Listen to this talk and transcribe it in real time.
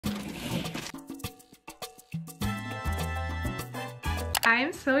I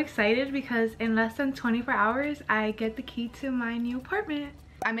am so excited because in less than 24 hours, I get the key to my new apartment.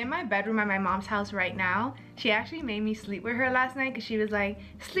 I'm in my bedroom at my mom's house right now. She actually made me sleep with her last night because she was like,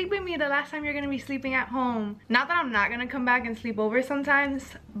 sleep with me the last time you're gonna be sleeping at home. Not that I'm not gonna come back and sleep over sometimes,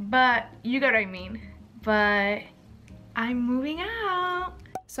 but you get what I mean. But I'm moving out.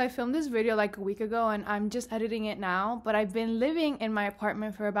 So I filmed this video like a week ago and I'm just editing it now, but I've been living in my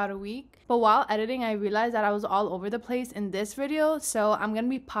apartment for about a week. But while editing, I realized that I was all over the place in this video, so I'm gonna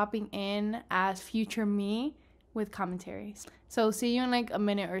be popping in as future me with commentaries. So see you in like a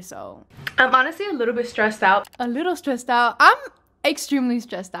minute or so. I'm honestly a little bit stressed out. A little stressed out. I'm extremely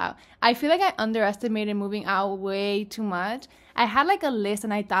stressed out. I feel like I underestimated moving out way too much. I had like a list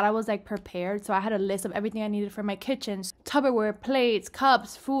and I thought I was like prepared, so I had a list of everything I needed for my kitchen, Tupperware, plates,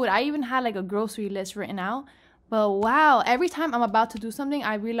 cups, food. I even had like a grocery list written out. But wow, every time I'm about to do something,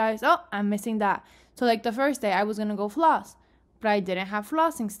 I realize, oh, I'm missing that. So like the first day I was gonna go floss, but I didn't have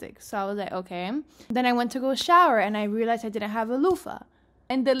flossing sticks, so I was like, okay. Then I went to go shower and I realized I didn't have a loofah.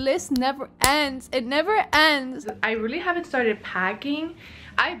 And the list never ends. It never ends. I really haven't started packing.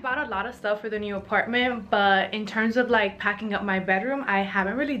 I bought a lot of stuff for the new apartment, but in terms of like packing up my bedroom, I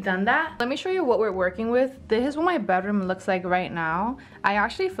haven't really done that. Let me show you what we're working with. This is what my bedroom looks like right now. I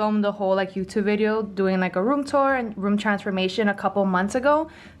actually filmed the whole like YouTube video doing like a room tour and room transformation a couple months ago,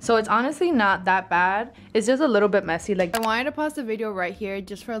 so it's honestly not that bad. It's just a little bit messy. Like, I wanted to pause the video right here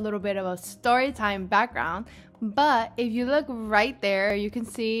just for a little bit of a story time background. But if you look right there, you can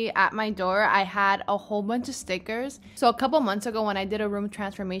see at my door I had a whole bunch of stickers. So a couple months ago when I did a room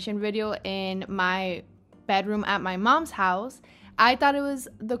transformation video in my bedroom at my mom's house, I thought it was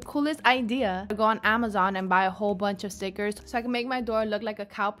the coolest idea to go on Amazon and buy a whole bunch of stickers so I can make my door look like a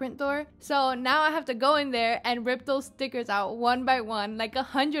cow print door. So now I have to go in there and rip those stickers out one by one, like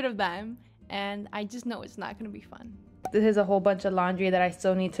 100 of them. And I just know it's not gonna be fun. This is a whole bunch of laundry that I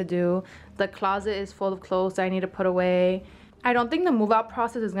still need to do. The closet is full of clothes that I need to put away. I don't think the move out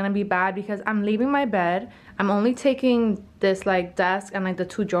process is gonna be bad because I'm leaving my bed. I'm only taking this like desk and like the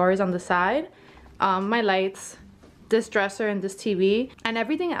 2 drawers on the side, my lights, this dresser and this TV, and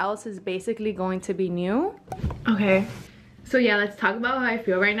everything else is basically going to be new. Okay, so yeah, let's talk about how I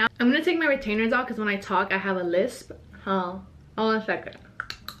feel right now. I'm gonna take my retainers out because when I talk I have a lisp. Hold on a second.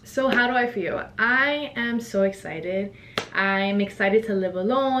 So how do I feel? I am so excited. I'm excited to live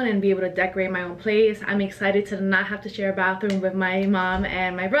alone and be able to decorate my own place. I'm excited to not have to share a bathroom with my mom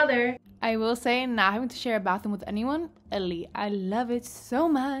and my brother. I will say, not having to share a bathroom with anyone, elite. I love it so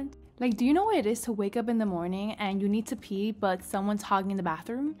much. Like, do you know what it is to wake up in the morning and you need to pee but someone's hogging the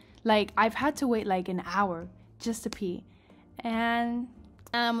bathroom? Like, I've had to wait like an hour just to pee. And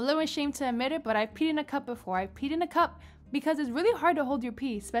I'm a little ashamed to admit it, but I've peed in a cup before. I've peed in a cup because it's really hard to hold your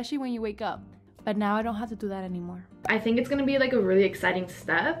pee, especially when you wake up. But now I don't have to do that anymore. I think it's gonna be like a really exciting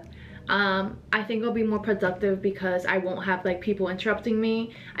step. I think I'll be more productive because I won't have like people interrupting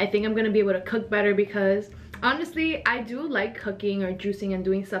me. I think I'm gonna be able to cook better because honestly, I do like cooking or juicing and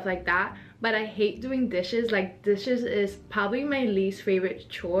doing stuff like that, but I hate doing dishes. Like, dishes is probably my least favorite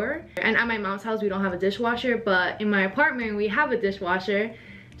chore. And at my mom's house, we don't have a dishwasher, but in my apartment, we have a dishwasher.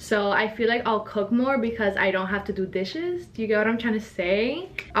 So I feel like I'll cook more because I don't have to do dishes. Do you get what I'm trying to say?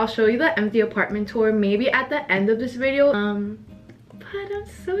 I'll show you the empty apartment tour maybe at the end of this video. But I'm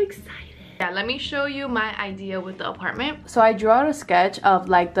so excited. Yeah, let me show you my idea with the apartment. So I drew out a sketch of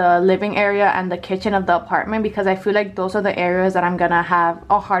like the living area and the kitchen of the apartment because I feel like those are the areas that I'm gonna have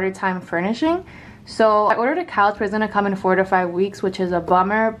a harder time furnishing. So I ordered a couch, but it's gonna come in 4 to 5 weeks, which is a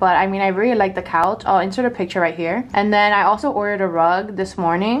bummer, but I mean, I really like the couch. I'll insert a picture right here. And then I also ordered a rug this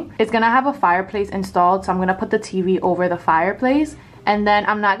morning. It's gonna have a fireplace installed, so I'm gonna put the TV over the fireplace. And then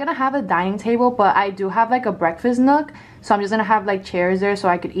I'm not gonna have a dining table, but I do have like a breakfast nook, so I'm just gonna have like chairs there so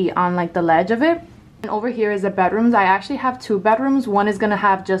I could eat on like the ledge of it. And over here is the bedrooms. I actually have 2 bedrooms. One is gonna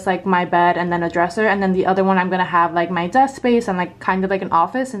have just like my bed and then a dresser, and then the other one I'm gonna have like my desk space and like kind of like an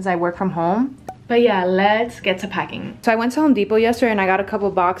office since I work from home. But yeah, let's get to packing. So I went to Home Depot yesterday and I got a couple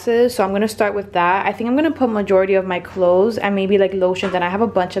boxes, so I'm gonna start with that. I think I'm gonna put majority of my clothes and maybe like lotions, and I have a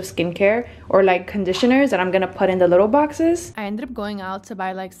bunch of skincare or like conditioners that I'm gonna put in the little boxes. I ended up going out to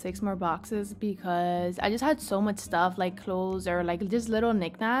buy like 6 more boxes because I just had so much stuff, like clothes or like just little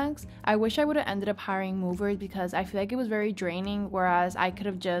knickknacks. I wish I would have ended up hiring movers because I feel like it was very draining, whereas I could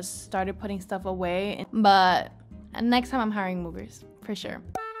have just started putting stuff away. But next time I'm hiring movers for sure.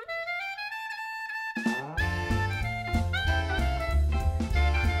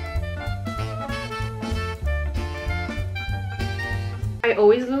 I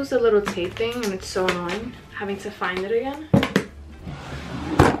always lose the little tape thing and it's so annoying having to find it again.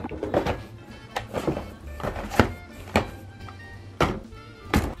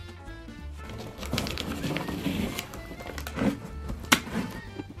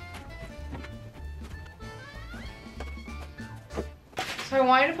 So I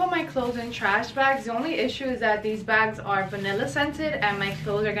wanted to put my clothes in trash bags. The only issue is that these bags are vanilla scented and my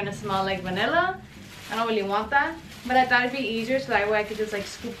clothes are gonna smell like vanilla. I don't really want that. But I thought it'd be easier so that way I could just like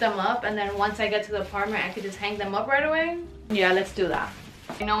scoop them up, and then once I get to the apartment I could just hang them up right away. Yeah, let's do that.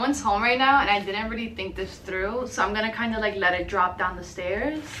 No one's home right now and I didn't really think this through, so I'm gonna kind of like let it drop down the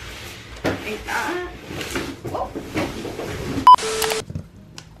stairs like that. Whoa.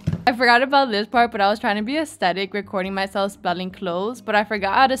 I forgot about this part, but I was trying to be aesthetic recording myself spelling clothes, but I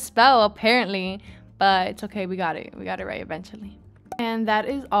forgot how to spell apparently. But it's okay, we got it right eventually. And that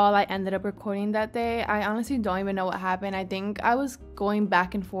is all I ended up recording that day. I honestly don't even know what happened. I think I was going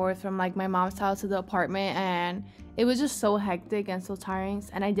back and forth from like my mom's house to the apartment, and it was just so hectic and so tiring,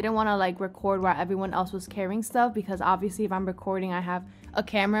 and I didn't want to like record while everyone else was carrying stuff, because obviously if I'm recording I have a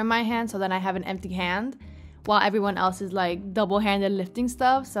camera in my hand, so then I have an empty hand while everyone else is like double-handed lifting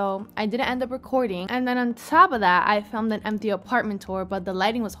stuff. So I didn't end up recording. And then on top of that, I filmed an empty apartment tour, but the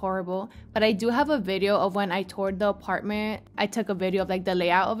lighting was horrible. But I do have a video of when I toured the apartment. I took a video of like the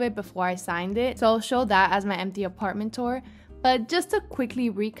layout of it before I signed it, so I'll show that as my empty apartment tour. But just to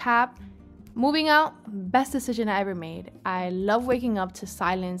quickly recap, moving out, best decision I ever made. I love waking up to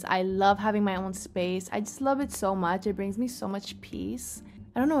silence. I love having my own space. I just love it so much. It brings me so much peace.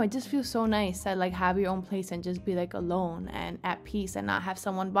 I don't know, it just feels so nice to like have your own place and just be like alone and at peace and not have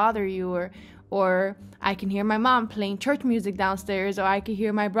someone bother you, or I can hear my mom playing church music downstairs, or I can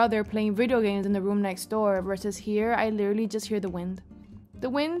hear my brother playing video games in the room next door, versus here I literally just hear the wind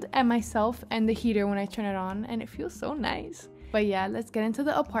and myself and the heater when I turn it on, and it feels so nice. But yeah, let's get into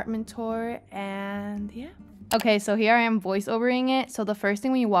the apartment tour. And yeah, okay, so here I am voiceovering it. So the first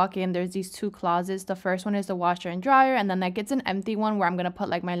thing when you walk in, there's these two closets. The first one is the washer and dryer, and then that gets an empty one where I'm gonna put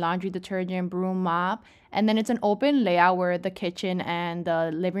like my laundry detergent, broom, mop. And then it's an open layout where the kitchen and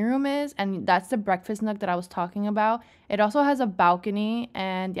the living room is, and that's the breakfast nook that I was talking about. It also has a balcony,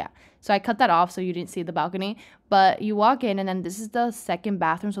 and yeah, so I cut that off so you didn't see the balcony. But you walk in, and then this is the second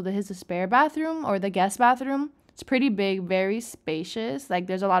bathroom. So this is the spare bathroom, or the guest bathroom. It's pretty big, very spacious. Like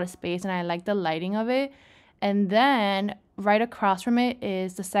there's a lot of space, and I like the lighting of it. And then right across from it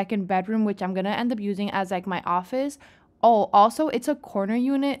is the second bedroom, which I'm gonna end up using as like my office. Oh, also it's a corner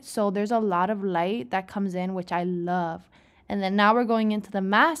unit, so there's a lot of light that comes in, which I love. And then now we're going into the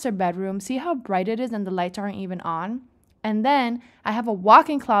master bedroom. See how bright it is and the lights aren't even on? And then I have a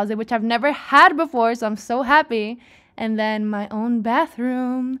walk-in closet, which I've never had before, so I'm so happy. And then my own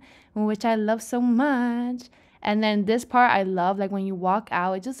bathroom, which I love so much. And then this part I love, like when you walk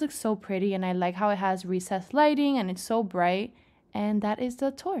out, it just looks so pretty, and I like how it has recessed lighting and it's so bright. And that is the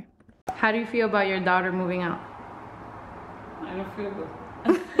tour. How do you feel about your daughter moving out? I don't feel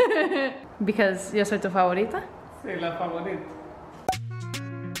good. Because yo soy tu favorita? Sí, la favorita.